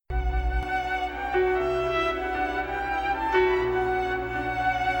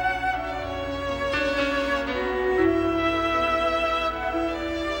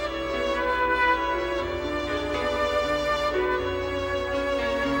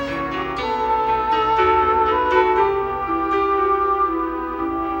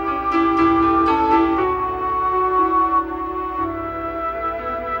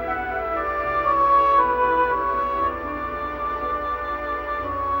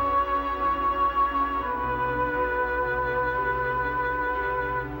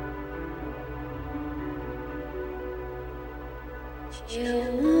chiều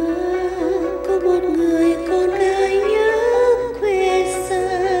mưa có một người con gái nhớ quê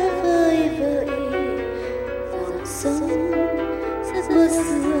xa vời vợi, dòng sông rất mơ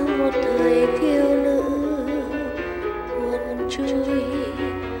xưa một thời thiếu nữ buồn trôi,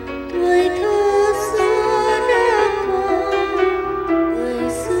 tuổi thơ xưa đã qua, người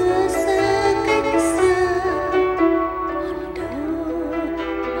xưa xa cách xa, còn đâu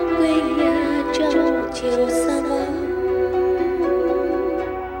bóng quê nhà trong chiều xa vắng.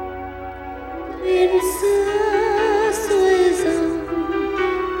 Thuyền xưa xuôi dòng,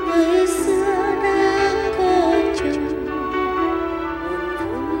 người xưa đã có chồng, buồn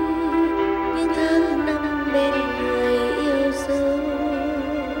vui những tháng năm bên người yêu dấu,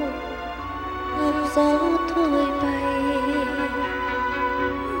 ngọc gió thôi bay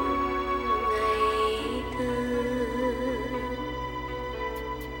ngày thơ.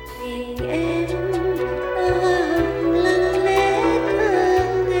 Tình em